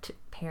direct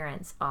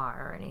parents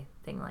are or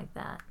anything like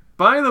that.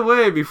 By the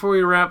way, before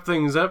we wrap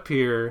things up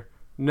here,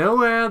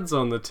 no ads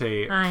on the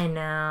tape. I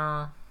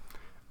know.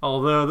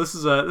 Although this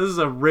is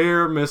a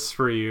rare miss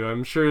for you.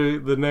 I'm sure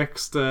the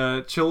next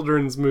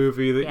children's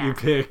movie that you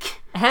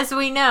pick. As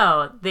we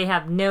know, they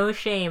have no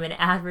shame in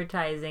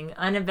advertising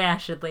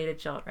unabashedly to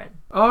children.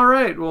 All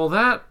right, well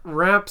that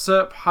wraps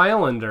up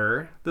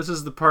Highlander. This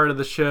is the part of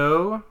the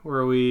show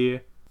where we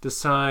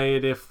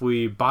decide if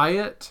we buy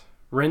it,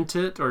 rent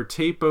it, or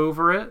tape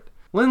over it.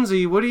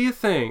 Lindsay, what do you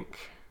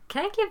think?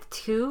 Can I give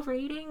 2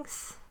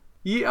 ratings?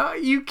 Yeah,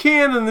 you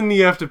can, and then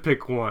you have to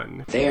pick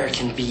one. There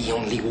can be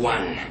only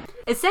one.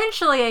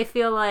 Essentially, I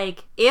feel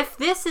like if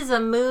this is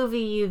a movie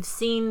you've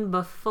seen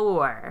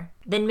before,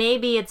 then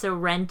maybe it's a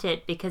rent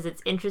it because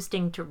it's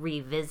interesting to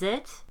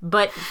revisit.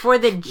 But for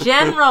the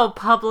general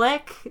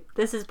public,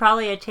 this is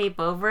probably a tape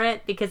over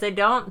it because I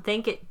don't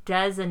think it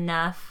does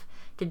enough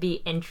to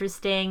be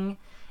interesting.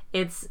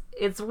 It's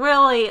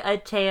really a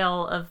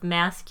tale of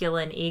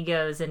masculine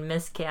egos and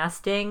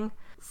miscasting.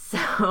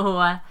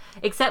 So,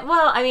 except,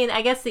 well, I mean,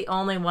 I guess the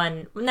only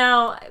one,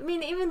 no, I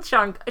mean, even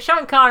Sean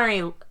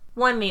Connery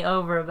won me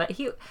over, but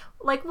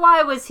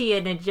why was he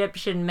an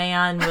Egyptian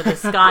man with a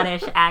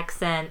Scottish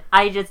accent?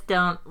 I just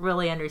don't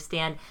really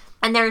understand.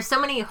 And there are so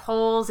many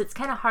holes, it's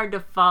kind of hard to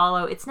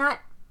follow. It's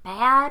not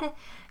bad,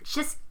 it's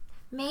just,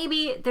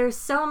 maybe there's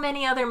so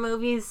many other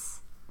movies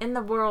in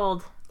the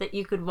world that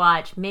you could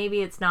watch.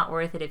 Maybe it's not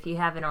worth it if you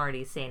haven't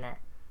already seen it.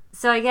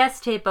 So I guess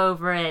tape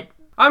over it.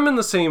 I'm in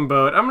the same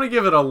boat. I'm going to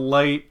give it a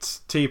light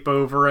tape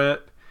over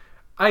it.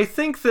 I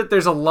think that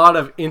there's a lot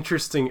of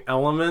interesting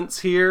elements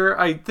here.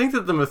 I think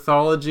that the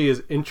mythology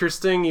is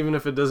interesting, even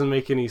if it doesn't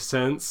make any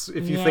sense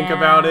if you think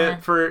about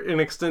it for an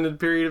extended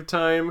period of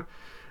time.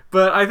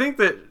 But I think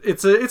that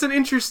it's an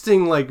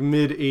interesting like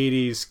mid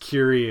 80s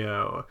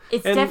curio.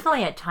 It's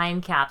definitely a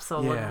time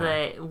capsule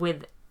Yeah.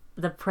 with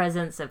the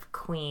presence of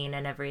Queen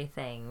and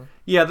everything.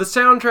 Yeah, the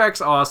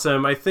soundtrack's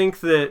awesome. I think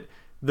that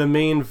the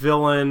main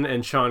villain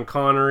and Sean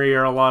Connery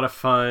are a lot of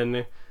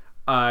fun.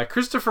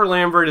 Christopher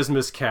Lambert is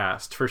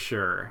miscast for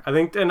sure. I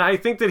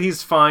think that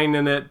he's fine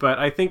in it, but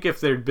I think if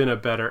there'd been a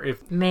better,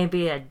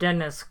 Maybe a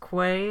Dennis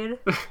Quaid.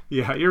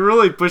 yeah, you're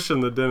really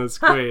pushing the Dennis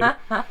Quaid.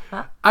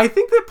 I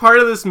think that part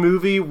of this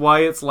movie,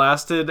 why it's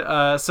lasted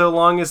so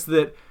long, is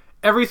that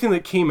everything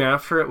that came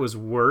after it was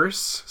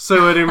worse,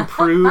 so it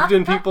improved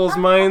in people's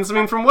minds. I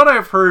mean, from what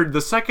I've heard,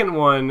 the second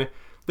one,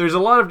 there's a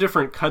lot of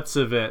different cuts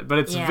of it, but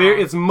it's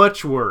it's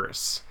much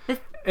worse,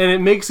 and it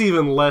makes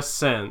even less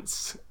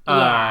sense.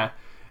 Yeah.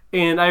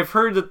 And I've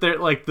heard that they're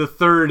like the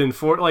third and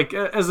fourth, like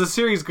as the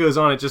series goes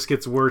on, it just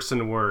gets worse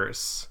and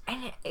worse.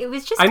 And it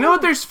was just... I know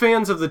that there's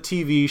fans of the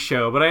TV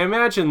show, but I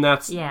imagine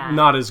that's Yeah.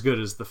 not as good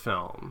as the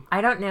film.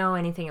 I don't know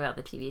anything about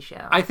the TV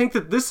show. I think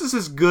that this is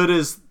as good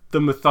as the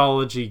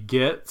mythology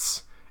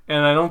gets,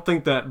 and I don't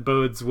think that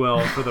bodes well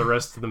for the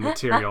rest of the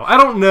material. I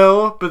don't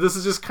know, but this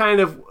is just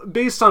kind of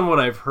based on what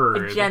I've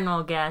heard. A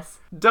general guess.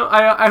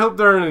 I hope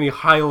there aren't any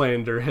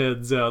Highlander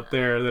heads out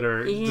there that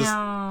are just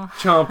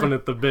chomping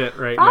at the bit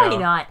right now. Probably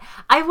not.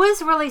 I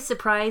was really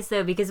surprised,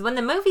 though, because when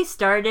the movie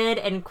started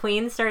and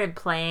Queen started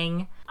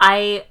playing,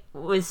 I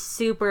was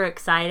super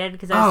excited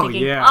because I was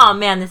thinking, oh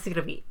man, this is going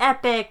to be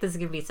epic. This is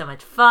going to be so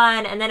much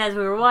fun. And then as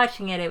we were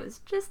watching it, it was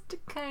just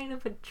kind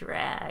of a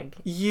drag.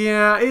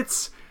 Yeah,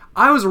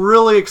 I was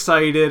really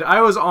excited.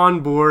 I was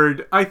on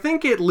board. I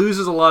think it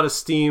loses a lot of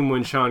steam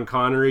when Sean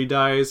Connery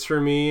dies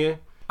for me.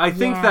 I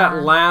think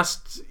that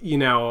last,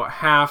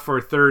 half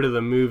or third of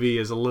the movie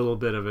is a little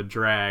bit of a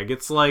drag.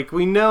 It's like,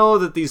 we know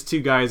that these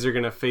two guys are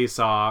going to face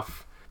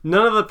off.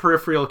 None of the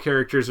peripheral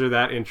characters are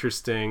that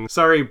interesting.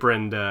 Sorry,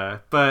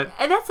 Brenda, but...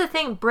 And that's the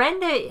thing.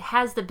 Brenda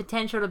has the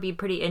potential to be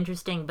pretty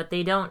interesting, but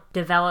they don't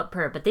develop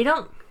her. But they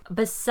don't...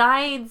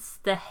 Besides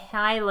the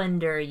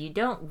Highlander, you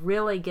don't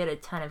really get a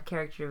ton of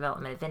character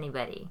development, if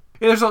anybody.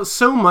 Yeah, there's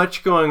so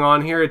much going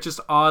on here. It's just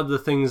odd the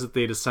things that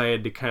they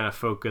decided to kind of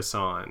focus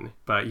on.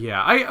 But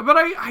yeah,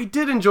 I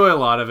did enjoy a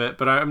lot of it.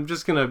 But I'm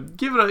just gonna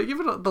give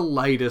it the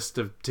lightest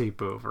of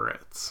tape over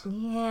it.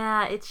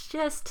 Yeah, it's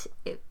just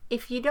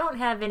if you don't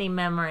have any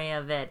memory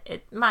of it,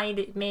 it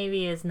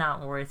maybe is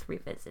not worth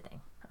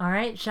revisiting. All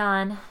right,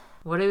 Sean,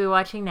 what are we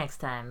watching next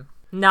time?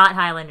 Not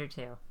Highlander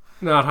 2.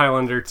 Not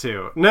Highlander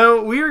 2.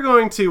 No, we are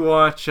going to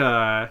watch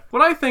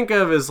what I think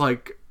of as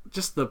like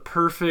just the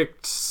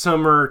perfect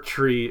summer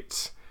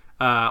treat.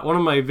 One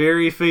of my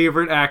very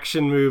favorite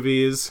action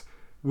movies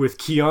with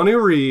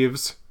Keanu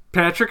Reeves,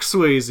 Patrick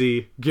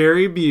Swayze,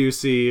 Gary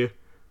Busey.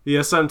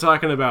 Yes, I'm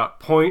talking about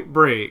Point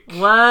Break.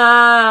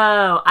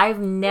 Whoa! I've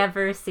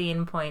never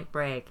seen Point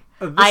Break.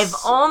 I've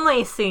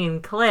only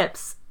seen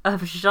clips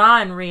of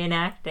Sean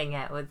reenacting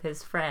it with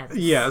his friends.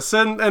 Yes,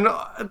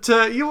 I'll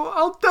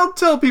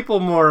tell people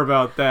more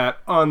about that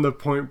on the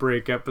Point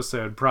Break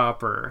episode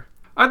proper.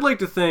 I'd like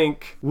to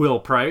thank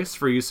Will Price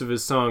for use of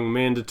his song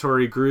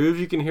Mandatory Groove.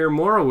 You can hear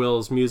more of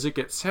Will's music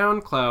at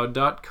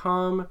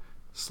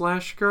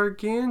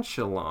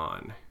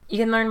soundcloud.com/gargantuan. You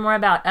can learn more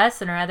about us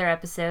and our other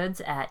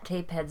episodes at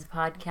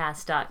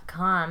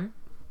tapeheadspodcast.com.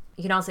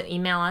 You can also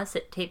email us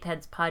at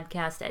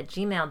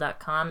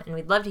tapeheadspodcast@gmail.com, and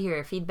we'd love to hear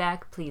your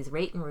feedback. Please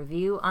rate and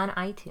review on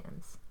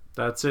iTunes.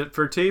 That's it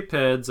for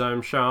Tapeheads.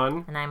 I'm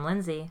Sean. And I'm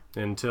Lindsay.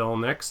 Until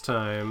next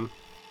time.